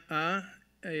ahora a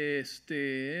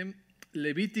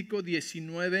Levítico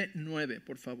 19:9,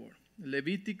 por favor.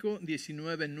 Levítico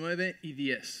 19:9 y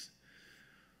 10.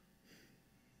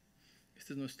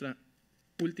 Esta es nuestra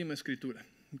última escritura,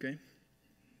 ¿ok?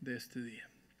 De este día.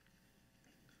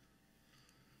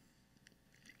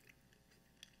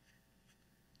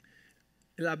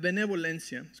 La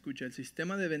benevolencia, escucha, el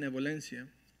sistema de benevolencia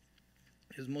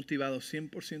es motivado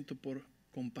 100% por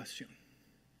compasión.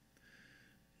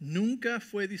 Nunca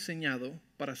fue diseñado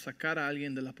para sacar a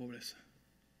alguien de la pobreza.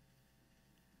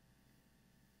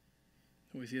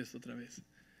 Voy a decir esto otra vez.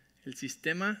 El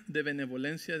sistema de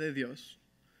benevolencia de Dios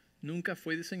nunca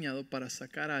fue diseñado para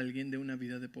sacar a alguien de una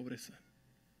vida de pobreza.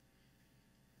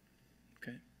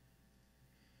 ¿Okay?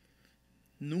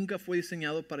 Nunca fue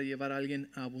diseñado para llevar a alguien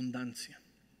a abundancia.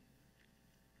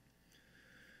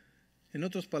 En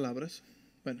otras palabras,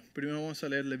 bueno, primero vamos a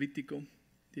leer Levítico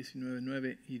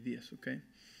 19:9 y 10, ¿ok?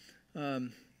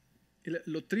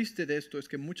 Lo triste de esto es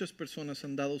que muchas personas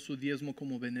han dado su diezmo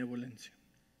como benevolencia.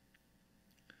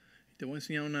 Te voy a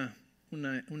enseñar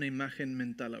una imagen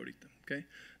mental ahorita, ¿ok?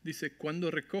 Dice,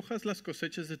 cuando recojas las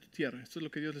cosechas de tu tierra, esto es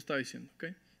lo que Dios le está diciendo, ¿ok?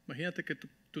 Imagínate que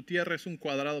tu tierra es un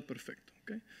cuadrado perfecto,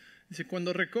 ¿ok? Dice,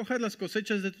 cuando recojas las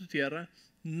cosechas de tu tierra,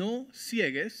 no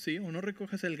ciegues, ¿sí? O no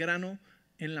recojas el grano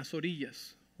en las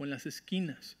orillas o en las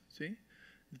esquinas, ¿sí?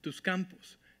 De tus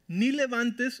campos, ni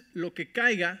levantes lo que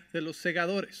caiga de los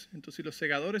segadores. Entonces, si los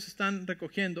segadores están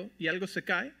recogiendo y algo se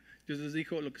cae, Dios les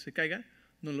dijo, lo que se caiga,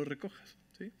 no lo recojas,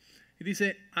 ¿sí? Y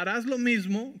dice, harás lo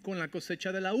mismo con la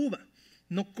cosecha de la uva.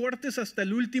 No cortes hasta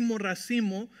el último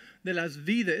racimo de las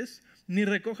vides, ni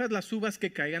recojas las uvas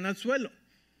que caigan al suelo.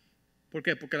 ¿Por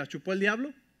qué? ¿Porque las chupó el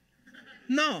diablo?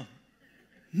 No,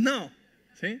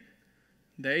 ¿sí?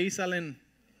 De ahí salen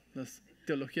las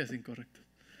teologías incorrectas.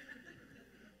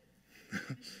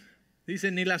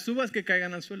 Dice, ni las uvas que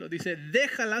caigan al suelo. Dice,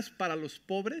 déjalas para los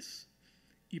pobres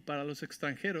y para los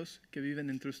extranjeros que viven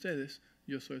entre ustedes.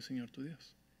 Yo soy el Señor tu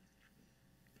Dios.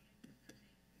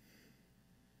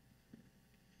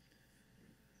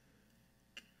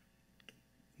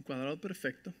 Un cuadrado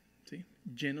perfecto, ¿sí?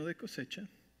 Lleno de cosecha.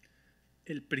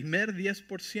 El primer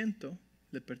 10%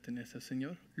 le pertenece al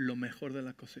Señor, lo mejor de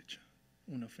la cosecha,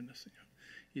 una ofrenda al Señor.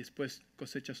 Y después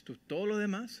cosechas tú todo lo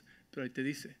demás, pero ahí te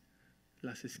dice,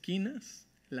 las esquinas,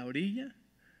 la orilla.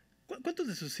 ¿Cuántos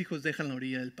de sus hijos dejan la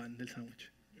orilla del pan, del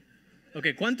sándwich? Ok,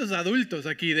 ¿cuántos adultos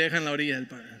aquí dejan la orilla del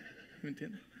pan? ¿Me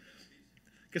entiendes?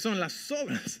 Que son las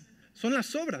sobras. Son las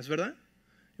sobras, ¿verdad?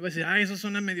 Y vas a decir, ay, eso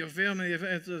suena medio feo, medio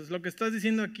feo. Entonces, lo que estás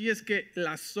diciendo aquí es que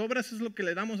las sobras es lo que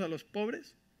le damos a los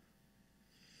pobres.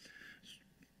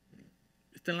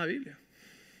 Está en la Biblia.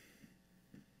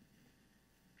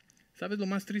 ¿Sabes lo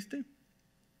más triste?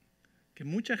 Que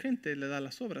mucha gente le da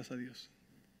las obras a Dios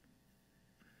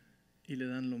y le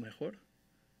dan lo mejor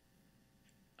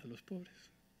a los pobres.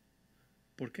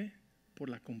 ¿Por qué? Por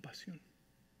la compasión.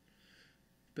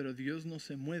 Pero Dios no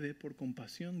se mueve por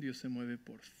compasión, Dios se mueve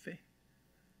por fe.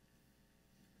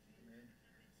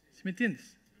 ¿Sí me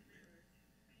entiendes?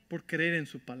 Por creer en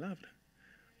su palabra.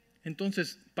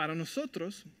 Entonces, para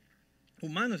nosotros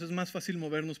humanos es más fácil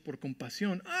movernos por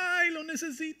compasión. ¡Ay, lo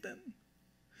necesitan!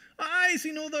 ¡Ay,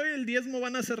 si no doy el diezmo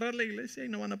van a cerrar la iglesia y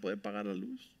no van a poder pagar la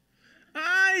luz!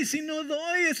 ¡Ay, si no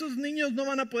doy esos niños no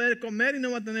van a poder comer y no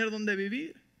van a tener dónde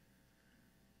vivir!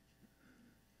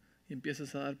 Y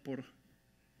empiezas a dar por...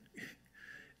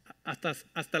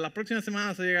 Hasta la próxima semana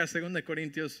vas a llegar a 2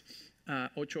 Corintios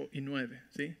 8 y 9,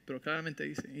 ¿sí? Pero claramente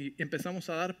dice, y empezamos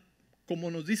a dar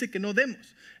como nos dice que no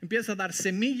demos. Empiezas a dar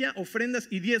semilla, ofrendas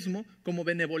y diezmo como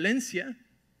benevolencia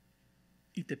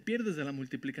y te pierdes de la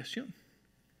multiplicación.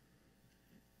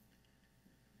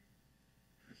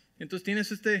 Entonces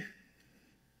tienes este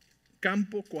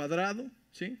campo cuadrado,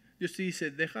 ¿sí? Dios te dice,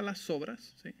 deja las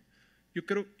sobras, ¿sí? Yo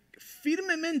creo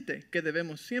firmemente que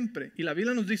debemos siempre, y la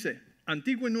Biblia nos dice,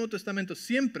 Antiguo y Nuevo Testamento,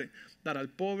 siempre dar al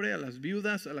pobre, a las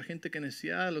viudas, a la gente que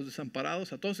necesita, a los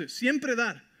desamparados, a todos, siempre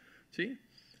dar, ¿sí?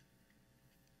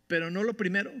 Pero no lo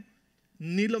primero,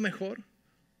 ni lo mejor,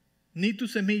 ni tu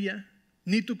semilla,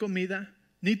 ni tu comida,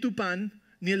 ni tu pan,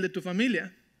 ni el de tu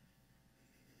familia,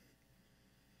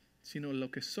 sino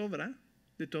lo que sobra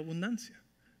de tu abundancia.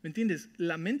 ¿Me entiendes?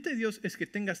 La mente de Dios es que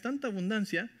tengas tanta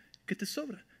abundancia que te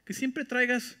sobra, que siempre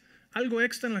traigas algo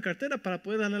extra en la cartera para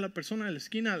poder darle a la persona de la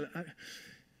esquina.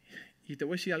 Y te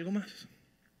voy a decir algo más.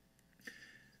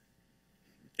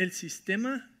 El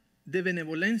sistema de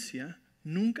benevolencia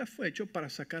nunca fue hecho para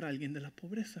sacar a alguien de la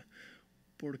pobreza.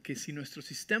 Porque si nuestro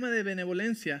sistema de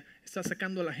benevolencia está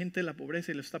sacando a la gente de la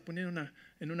pobreza y lo está poniendo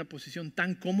en una posición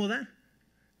tan cómoda,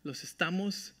 los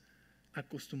estamos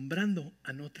acostumbrando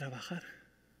a no trabajar.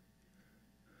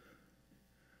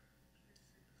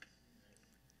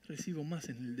 Recibo más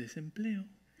en el desempleo.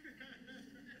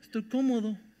 Estoy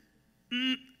cómodo.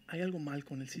 Hay algo mal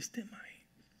con el sistema ahí.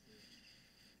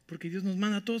 Porque Dios nos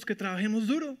manda a todos que trabajemos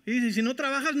duro. Y dice, si no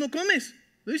trabajas, no comes.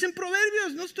 Lo dicen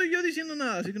Proverbios. No estoy yo diciendo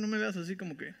nada. Así que no me veas así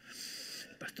como que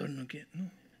el pastor no quiere.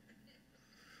 No.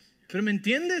 Pero ¿me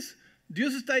entiendes?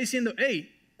 Dios está diciendo,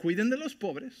 hey, cuiden de los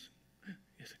pobres.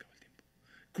 Ya se acabó el tiempo.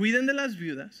 Cuiden de las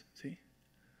viudas. ¿Sí?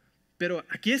 Pero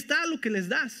aquí está lo que les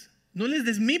das. No les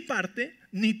des mi parte,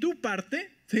 ni tu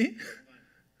parte, ¿sí?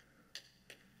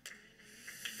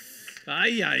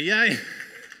 Ay, ay, ay.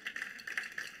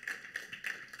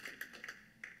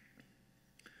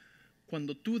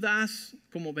 Cuando tú das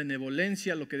como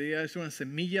benevolencia lo que diría es una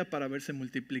semilla para verse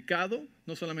multiplicado,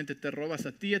 no solamente te robas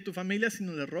a ti y a tu familia,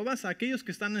 sino le robas a aquellos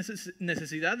que están en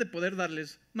necesidad de poder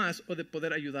darles más o de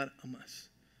poder ayudar a más.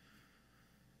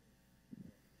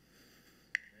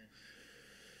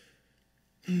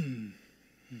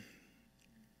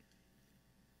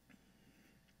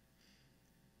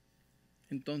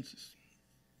 Entonces,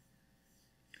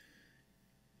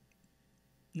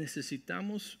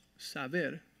 necesitamos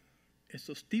saber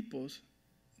estos tipos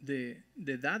de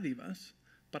dádivas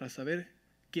para saber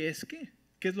qué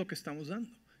es lo que estamos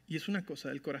dando. Y es una cosa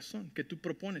del corazón, que tú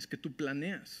propones, que tú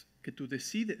planeas, que tú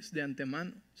decides de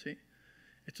antemano, ¿sí?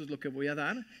 Esto es lo que voy a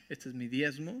dar, este es mi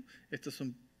diezmo, estas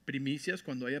son primicias,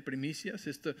 cuando haya primicias,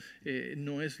 esto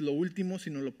no es lo último,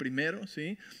 sino lo primero,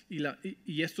 ¿sí?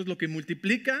 Y esto es lo que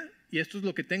multiplica y esto es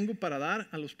lo que tengo para dar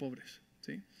a los pobres,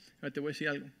 ¿sí? Ahora te voy a decir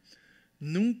algo.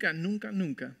 Nunca, nunca,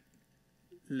 nunca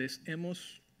les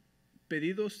hemos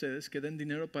pedido a ustedes que den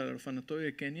dinero para el orfanatorio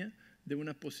de Kenia de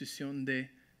una posición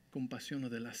de compasión o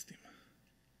de lástima.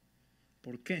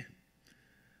 ¿Por qué?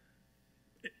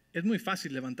 Es muy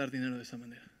fácil levantar dinero de esa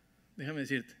manera. Déjame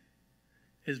decirte.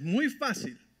 Es muy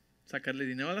fácil sacarle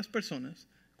dinero a las personas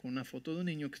con una foto de un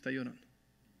niño que está llorando.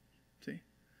 ¿Sí?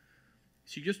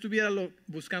 Si yo estuviera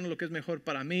buscando lo que es mejor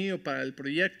para mí o para el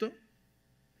proyecto,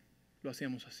 lo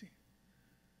hacíamos así.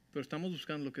 Pero estamos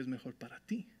buscando lo que es mejor para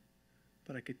ti,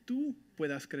 para que tú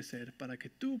puedas crecer, para que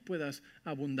tú puedas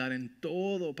abundar en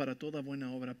todo, para toda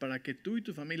buena obra, para que tú y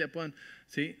tu familia puedan,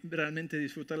 ¿sí?, realmente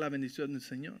disfrutar la bendición del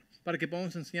Señor, para que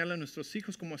podamos enseñarle a nuestros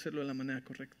hijos cómo hacerlo de la manera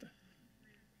correcta.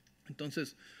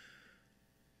 Entonces,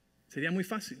 sería muy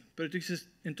fácil, pero tú dices,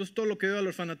 entonces todo lo que doy al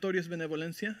orfanatorio es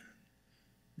benevolencia.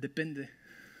 Depende.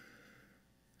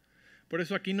 Por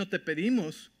eso aquí no te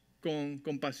pedimos con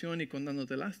compasión y con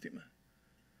dándote lástima.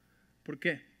 ¿Por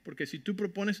qué? Porque si tú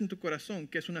propones en tu corazón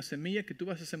que es una semilla que tú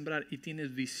vas a sembrar y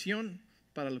tienes visión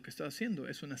para lo que estás haciendo,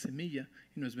 es una semilla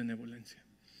y no es benevolencia.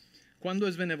 ¿Cuándo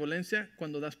es benevolencia?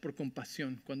 Cuando das por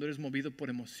compasión, cuando eres movido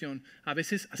por emoción, a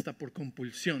veces hasta por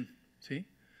compulsión, ¿sí?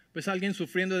 Ves a alguien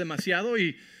sufriendo demasiado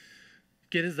y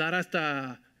quieres dar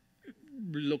hasta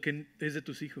lo que es de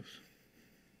tus hijos,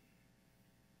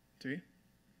 ¿sí?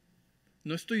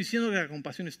 No estoy diciendo que la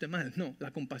compasión esté mal, no, la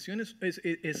compasión es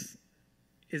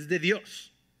de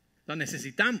Dios, la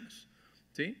necesitamos,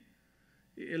 ¿sí?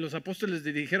 Los apóstoles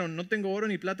le dijeron, no tengo oro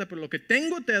ni plata, pero lo que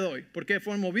tengo te doy, porque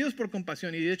fueron movidos por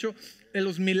compasión, y de hecho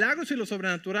los milagros y lo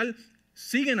sobrenatural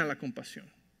siguen a la compasión,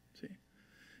 ¿sí?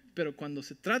 Pero cuando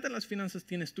se trata de las finanzas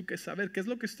tienes tú que saber qué es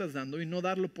lo que estás dando y no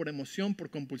darlo por emoción,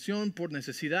 por compulsión, por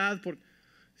necesidad,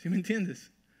 ¿sí me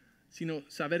entiendes? Sino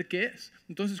saber qué es.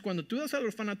 Entonces cuando tú das al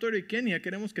orfanatorio de Kenia,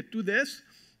 queremos que tú des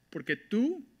porque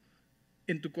tú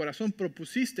en tu corazón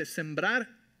propusiste sembrar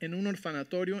en un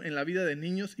orfanatorio en la vida de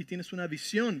niños y tienes una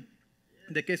visión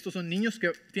de que estos son niños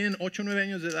que tienen 8 o 9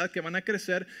 años de edad, que van a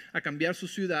crecer, a cambiar su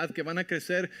ciudad, que van a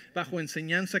crecer bajo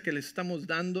enseñanza que les estamos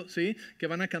dando, ¿sí? Que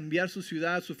van a cambiar su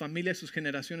ciudad, su familia y sus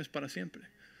generaciones para siempre.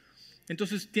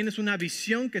 Entonces tienes una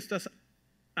visión que estás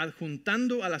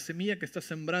adjuntando a la semilla que estás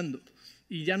sembrando.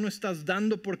 Y ya no estás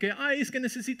dando porque, ay, es que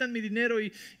necesitan mi dinero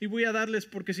y voy a darles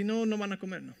porque si no, no van a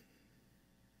comer. No.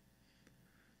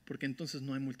 Porque entonces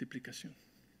no hay multiplicación.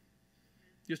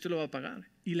 Dios te lo va a pagar.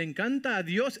 Y le encanta a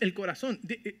Dios el corazón.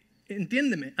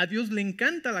 Entiéndeme, a Dios le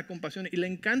encanta la compasión y le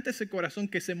encanta ese corazón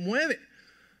que se mueve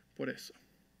por eso.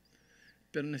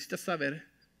 Pero necesitas saber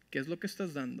qué es lo que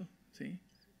estás dando, ¿sí?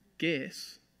 ¿Qué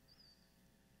es?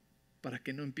 Para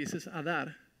que no empieces a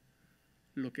dar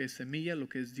lo que es semilla, lo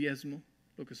que es diezmo,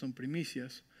 lo que son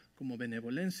primicias, como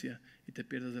benevolencia, y te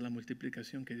pierdas de la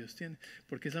multiplicación que Dios tiene.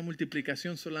 Porque esa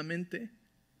multiplicación solamente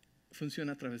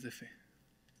funciona a través de fe.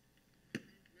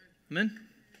 Amén.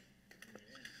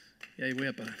 Y ahí voy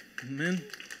a parar. Amén.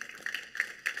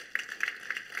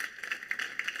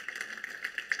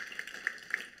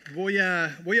 Voy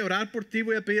a orar por ti,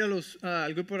 voy a pedir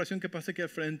al grupo de oración que pase aquí al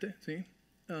frente, ¿sí?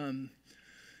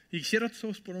 Y cierra tus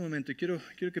ojos por un momento y quiero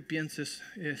que pienses,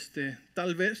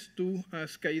 tal vez tú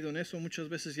has caído en eso, muchas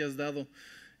veces ya has dado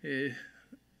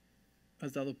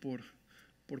por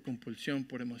compulsión,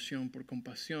 por emoción, por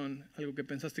compasión, algo que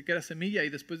pensaste que era semilla y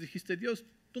después dijiste, Dios,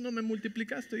 tú no me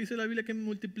multiplicaste, dice la Biblia que me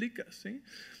multiplicas, ¿sí?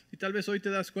 Y tal vez hoy te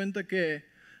das cuenta que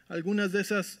algunas de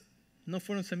esas no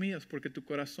fueron semillas porque tu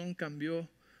corazón cambió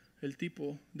el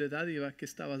tipo de dádiva que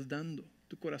estabas dando.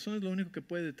 Tu corazón es lo único que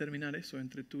puede determinar eso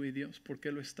entre tú y Dios, por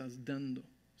qué lo estás dando,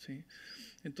 ¿sí?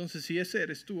 Entonces, si ese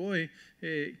eres tú hoy,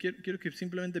 quiero que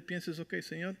simplemente pienses, ok,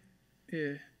 Señor,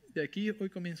 de aquí hoy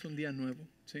comienza un día nuevo,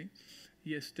 ¿sí?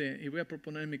 Y voy a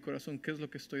proponer en mi corazón qué es lo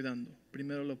que estoy dando.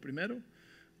 Primero, lo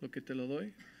que te lo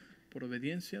doy por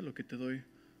obediencia, lo que te doy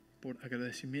por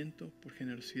agradecimiento, por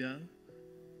generosidad,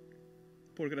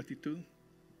 por gratitud.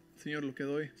 Señor, lo que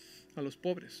doy a los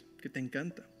pobres, que te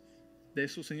encanta. De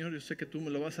eso, Señor, yo sé que tú me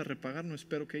lo vas a repagar, no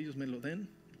espero que ellos me lo den.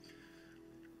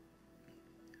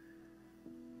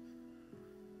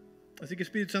 Así que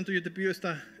Espíritu Santo, yo te pido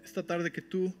esta tarde que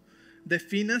tú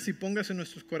definas y pongas en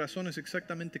nuestros corazones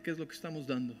exactamente qué es lo que estamos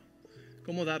dando.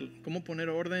 Cómo darlo, cómo poner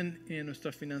orden en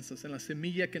nuestras finanzas, en la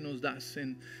semilla que nos das,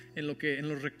 en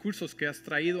los recursos que has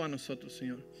traído a nosotros,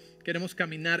 Señor. Queremos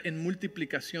caminar en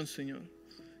multiplicación, Señor.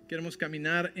 Queremos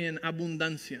caminar en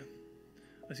abundancia.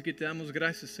 Así que te damos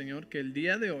gracias, Señor, que el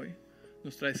día de hoy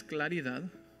nos traes claridad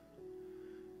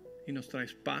y nos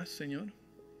traes paz, Señor.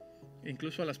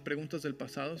 Incluso a las preguntas del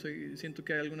pasado, siento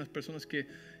que hay algunas personas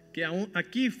que aún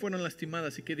aquí fueron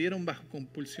lastimadas y que dieron bajo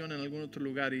compulsión en algún otro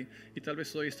lugar y tal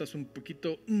vez hoy estás un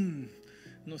poquito,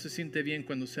 no se siente bien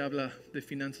cuando se habla de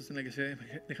finanzas en la que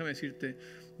déjame decirte,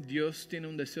 Dios tiene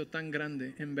un deseo tan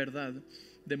grande, en verdad,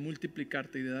 de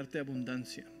multiplicarte y de darte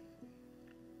abundancia.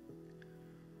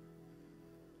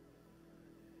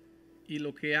 Y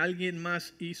lo que alguien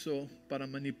más hizo para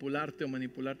manipularte o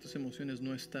manipular tus emociones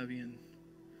no está bien.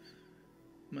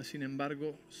 Mas sin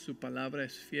embargo, su palabra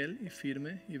es fiel y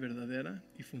firme y verdadera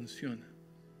y funciona.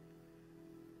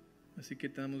 Así que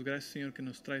te damos gracias, Señor, que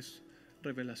nos traes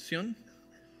revelación,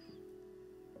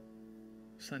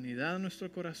 sanidad a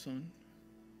nuestro corazón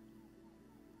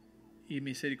y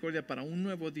misericordia para un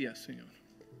nuevo día, Señor.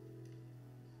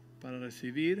 Para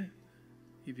recibir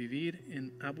y vivir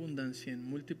en abundancia, en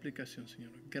multiplicación,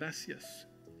 Señor. Gracias,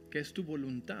 que es tu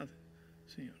voluntad,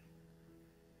 Señor,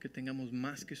 que tengamos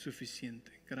más que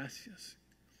suficiente. Gracias,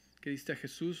 que diste a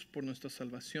Jesús por nuestra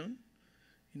salvación,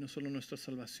 y no solo nuestra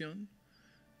salvación,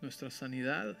 nuestra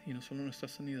sanidad, y no solo nuestra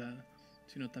sanidad,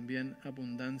 sino también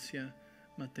abundancia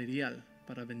material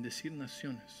para bendecir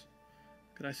naciones.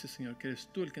 Gracias, Señor, que eres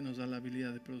tú el que nos da la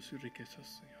habilidad de producir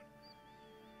riquezas, Señor.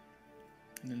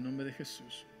 En el nombre de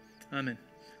Jesús. Amén.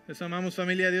 Les amamos,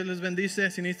 familia. Dios les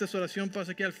bendice. Si necesitas oración,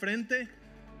 pasa aquí al frente.